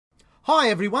Hi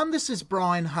everyone, this is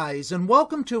Brian Hayes and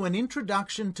welcome to an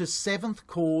introduction to seventh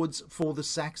chords for the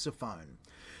saxophone.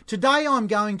 Today I'm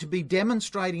going to be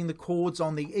demonstrating the chords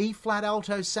on the E-flat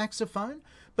alto saxophone,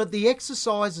 but the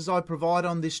exercises I provide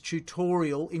on this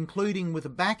tutorial, including with a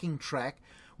backing track,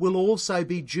 will also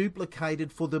be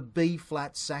duplicated for the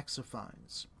B-flat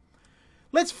saxophones.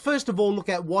 Let's first of all look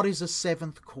at what is a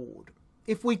seventh chord.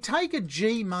 If we take a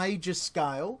G major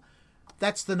scale,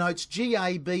 that's the notes G,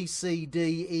 A, B, C,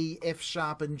 D, E, F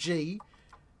sharp and G.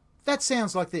 That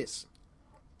sounds like this.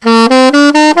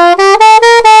 Now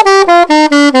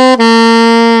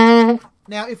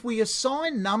if we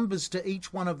assign numbers to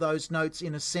each one of those notes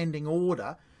in ascending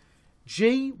order,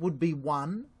 G would be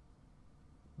 1,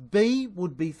 B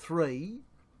would be 3,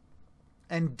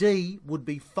 and D would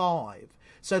be 5.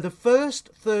 So the first,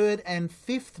 third and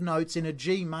fifth notes in a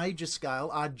G major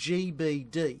scale are G, B,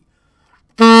 D.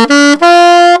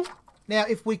 Now,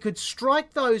 if we could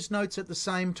strike those notes at the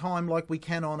same time like we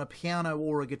can on a piano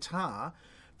or a guitar,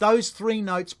 those three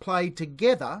notes played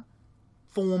together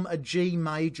form a G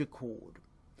major chord.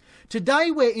 Today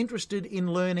we're interested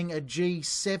in learning a G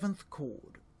seventh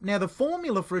chord. Now, the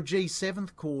formula for a G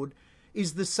seventh chord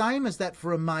is the same as that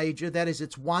for a major, that is,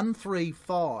 it's 1, 3,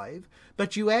 5,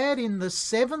 but you add in the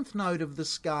seventh note of the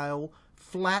scale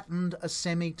flattened a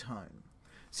semitone.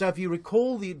 So if you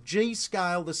recall the G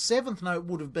scale, the seventh note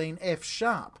would have been F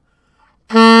sharp.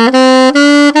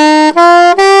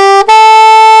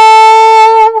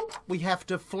 We have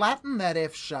to flatten that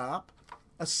F sharp,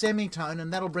 a semitone,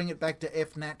 and that'll bring it back to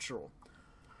F natural.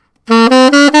 Now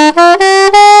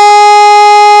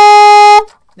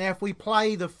if we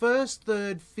play the first,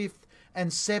 third, fifth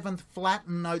and seventh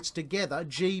flattened notes together,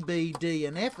 G, B, D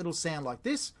and F, it'll sound like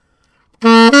this.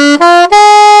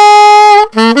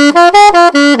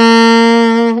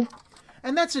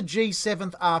 And that's a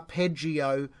G7th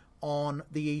arpeggio on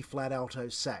the E-flat alto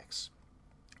sax.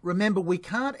 Remember, we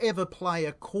can't ever play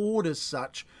a chord as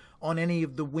such on any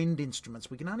of the wind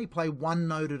instruments. We can only play one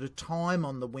note at a time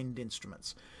on the wind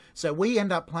instruments. So we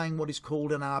end up playing what is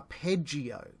called an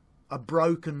arpeggio, a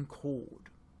broken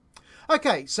chord.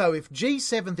 Okay, so if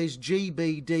G7th is G,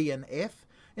 B, D and F,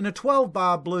 in a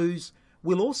 12-bar blues,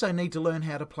 we'll also need to learn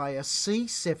how to play a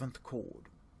C7th chord.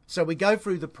 So we go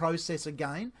through the process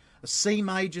again. A C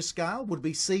major scale would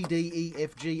be C, D, E,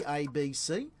 F, G, A, B,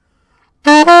 C.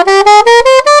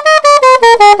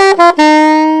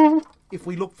 If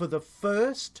we look for the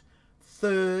first,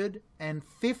 third and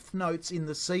fifth notes in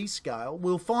the C scale,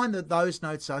 we'll find that those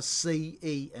notes are C,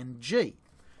 E and G.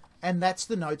 And that's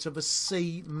the notes of a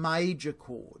C major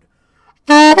chord.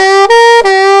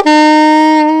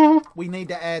 We need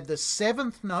to add the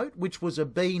seventh note, which was a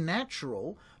B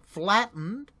natural,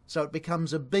 flattened, so it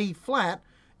becomes a B flat,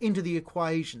 into the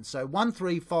equation. So 1,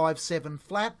 3, 5, 7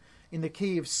 flat in the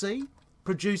key of C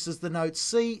produces the notes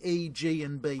C, E, G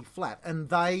and B flat, and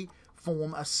they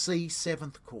form a C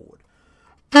seventh chord.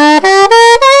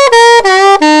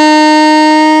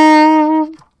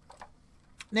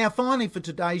 Now finally, for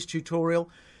today's tutorial,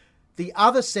 the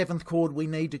other seventh chord we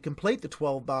need to complete the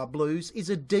 12-bar blues is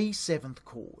a D seventh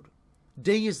chord.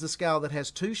 D is the scale that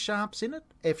has two sharps in it,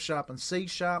 F sharp and C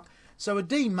sharp, so a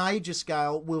D major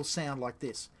scale will sound like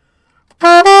this.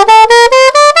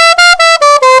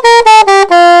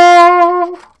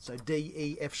 So D,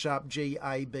 E, F sharp, G,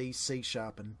 A, B, C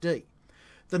sharp and D.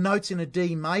 The notes in a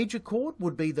D major chord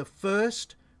would be the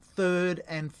first, third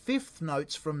and fifth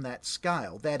notes from that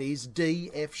scale, that is D,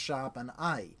 F sharp and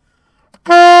A.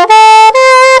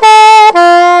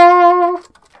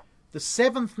 The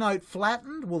seventh note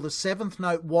flattened, well, the seventh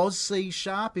note was C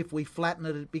sharp. If we flatten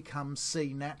it, it becomes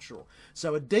C natural.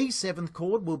 So a D seventh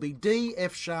chord will be D,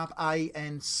 F sharp, A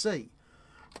and C.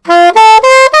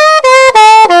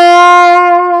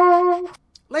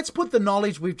 Let's put the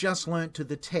knowledge we've just learnt to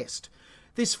the test.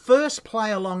 This first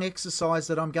play-along exercise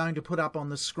that I'm going to put up on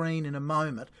the screen in a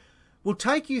moment will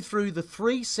take you through the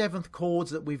three seventh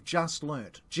chords that we've just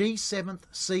learnt, G7th,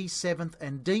 C7th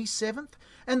and D7th,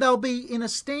 and they'll be in a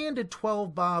standard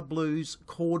 12-bar blues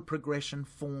chord progression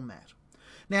format.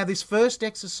 Now this first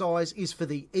exercise is for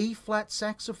the E-flat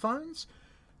saxophones.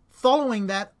 Following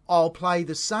that, I'll play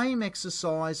the same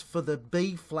exercise for the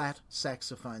B-flat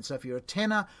saxophone. So if you're a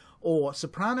tenor or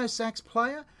soprano sax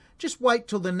player, just wait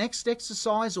till the next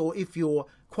exercise, or if you're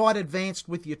quite advanced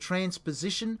with your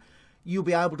transposition, you'll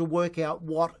be able to work out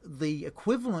what the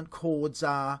equivalent chords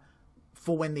are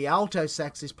for when the alto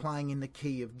sax is playing in the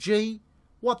key of G,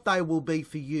 what they will be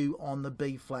for you on the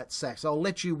B-flat sax. I'll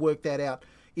let you work that out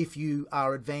if you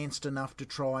are advanced enough to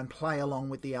try and play along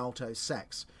with the alto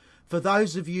sax. For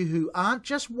those of you who aren't,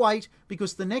 just wait,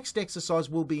 because the next exercise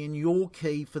will be in your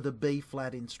key for the B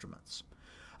flat instruments.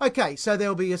 Okay, so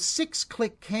there'll be a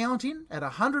 6-click count in at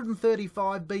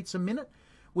 135 beats a minute.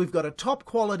 We've got a top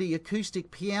quality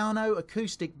acoustic piano,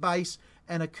 acoustic bass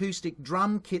and acoustic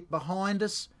drum kit behind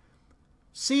us.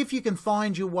 See if you can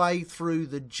find your way through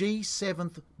the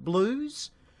G7th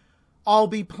blues. I'll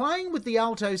be playing with the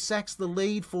alto sax, the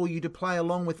lead, for you to play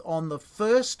along with on the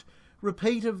first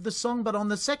repeat of the song, but on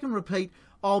the second repeat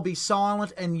I'll be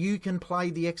silent and you can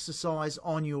play the exercise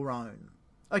on your own.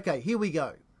 Okay, here we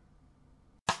go.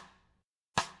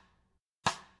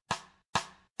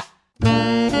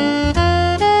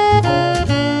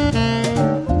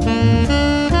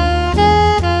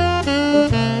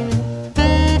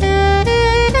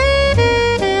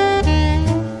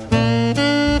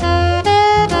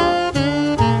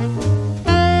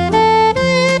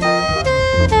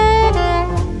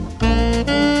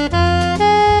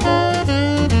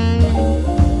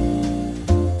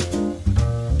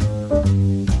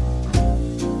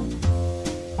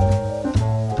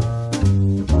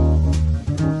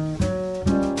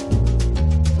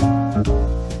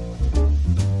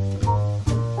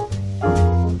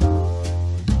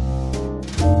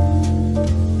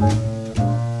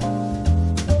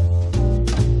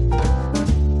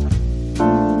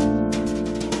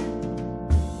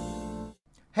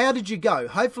 How did you go?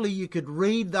 Hopefully you could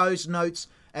read those notes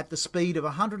at the speed of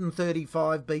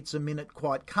 135 beats a minute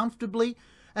quite comfortably.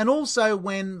 And also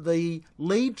when the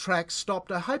lead track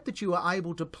stopped, I hope that you were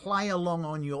able to play along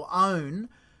on your own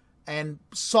and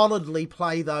solidly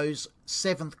play those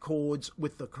 7th chords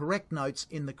with the correct notes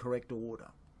in the correct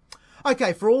order.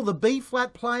 Okay, for all the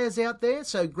B-flat players out there,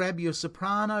 so grab your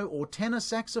soprano or tenor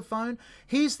saxophone.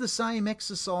 Here's the same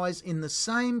exercise in the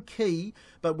same key,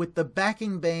 but with the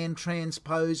backing band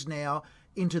transposed now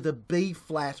into the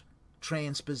B-flat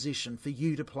transposition for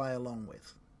you to play along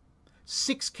with.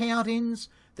 6 count-ins,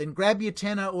 then grab your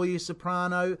tenor or your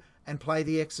soprano and play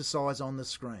the exercise on the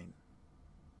screen.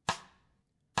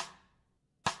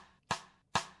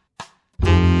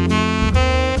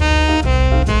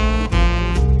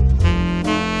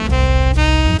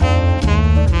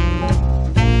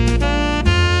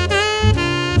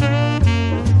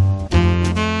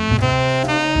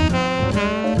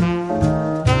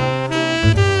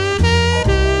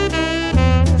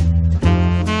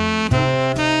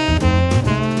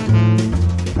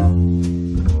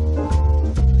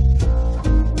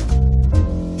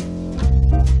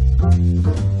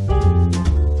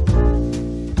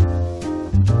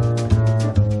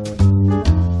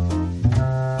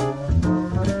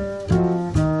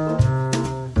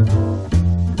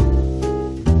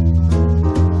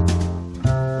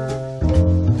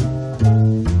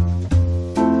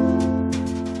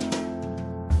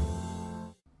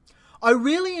 I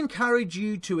really encourage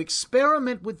you to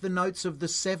experiment with the notes of the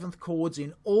 7th chords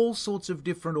in all sorts of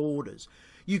different orders.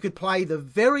 You could play the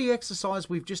very exercise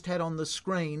we've just had on the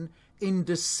screen in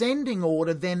descending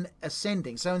order, then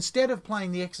ascending. So instead of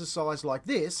playing the exercise like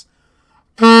this,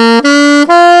 turn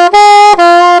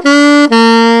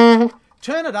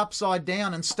it upside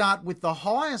down and start with the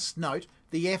highest note,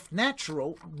 the F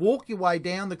natural, walk your way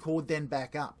down the chord, then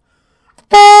back up.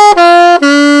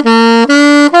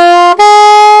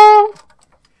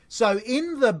 So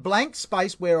in the blank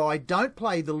space where I don't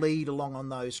play the lead along on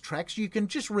those tracks, you can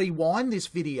just rewind this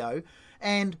video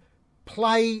and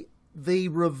play the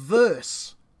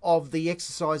reverse of the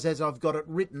exercise as I've got it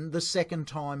written the second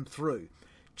time through.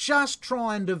 Just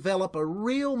try and develop a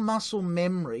real muscle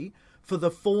memory for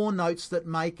the 4 notes that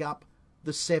make up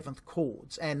the 7th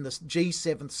chords, and the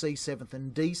G7th, C7th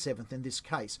and D7th in this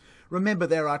case. Remember,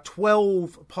 there are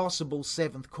 12 possible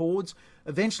 7th chords.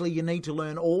 Eventually you need to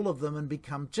learn all of them and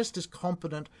become just as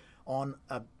competent on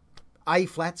a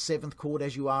flat 7th chord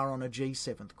as you are on a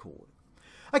G7th chord.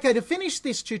 Okay, to finish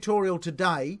this tutorial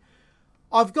today,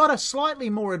 I've got a slightly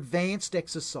more advanced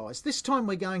exercise. This time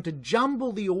we're going to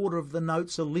jumble the order of the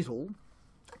notes a little,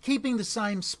 keeping the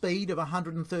same speed of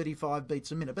 135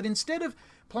 beats a minute. But instead of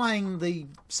playing the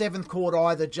 7th chord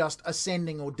either just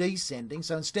ascending or descending,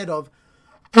 so instead of,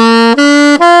 we're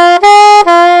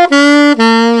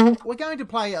going to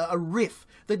play a riff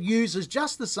that uses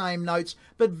just the same notes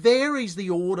but varies the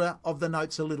order of the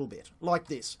notes a little bit, like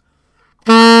this.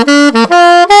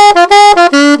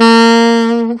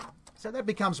 So that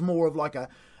becomes more of like a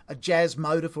jazz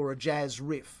motif or a jazz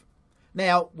riff.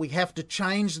 Now, we have to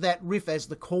change that riff as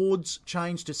the chords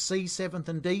change to C7th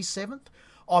and D7th.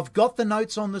 I've got the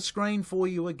notes on the screen for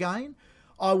you again.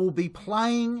 I will be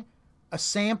playing a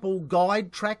sample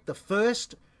guide track, the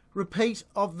first repeat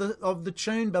of the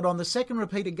tune, but on the second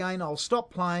repeat again, I'll stop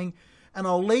playing and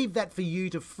I'll leave that for you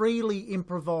to freely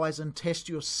improvise and test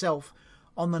yourself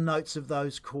on the notes of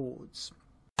those chords.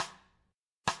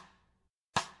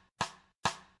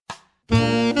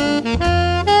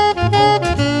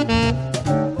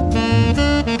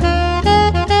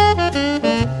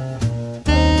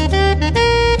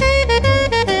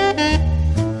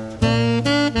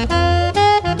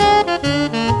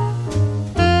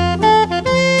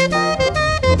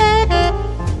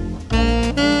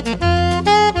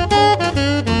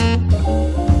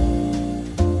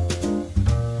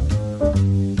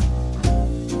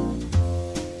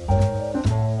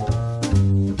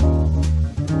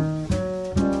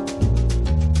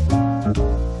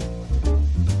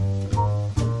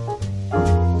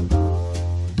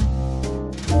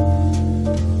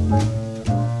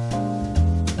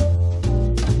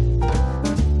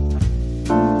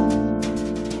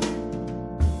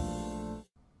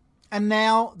 And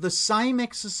now the same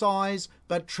exercise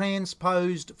but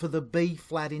transposed for the B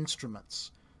flat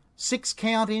instruments. 6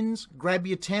 count-ins, grab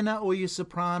your tenor or your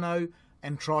soprano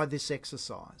and try this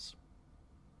exercise.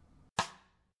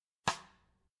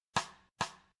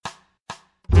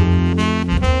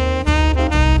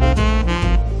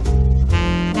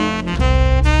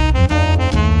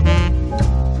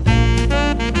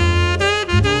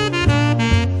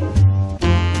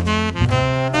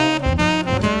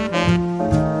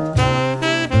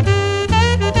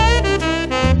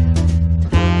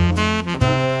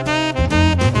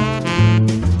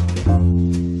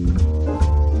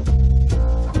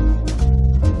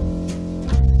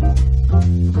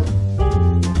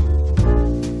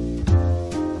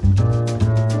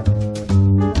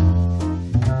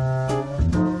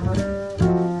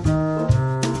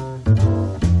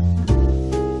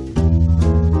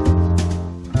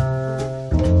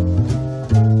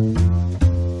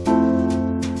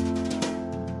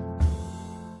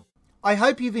 I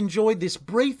hope you've enjoyed this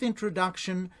brief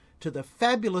introduction to the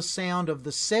fabulous sound of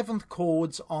the 7th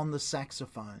chords on the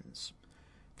saxophones.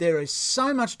 There is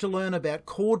so much to learn about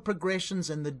chord progressions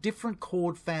and the different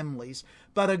chord families,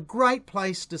 but a great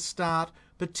place to start,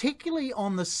 particularly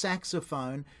on the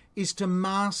saxophone, is to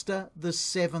master the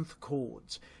 7th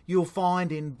chords. You'll find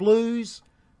in blues,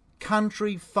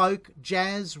 country, folk,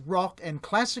 jazz, rock and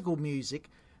classical music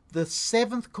the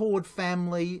 7th chord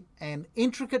family, and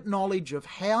intricate knowledge of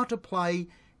how to play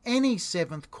any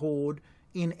 7th chord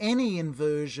in any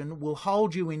inversion will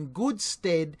hold you in good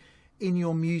stead in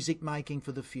your music making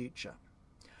for the future.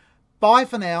 Bye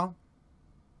for now.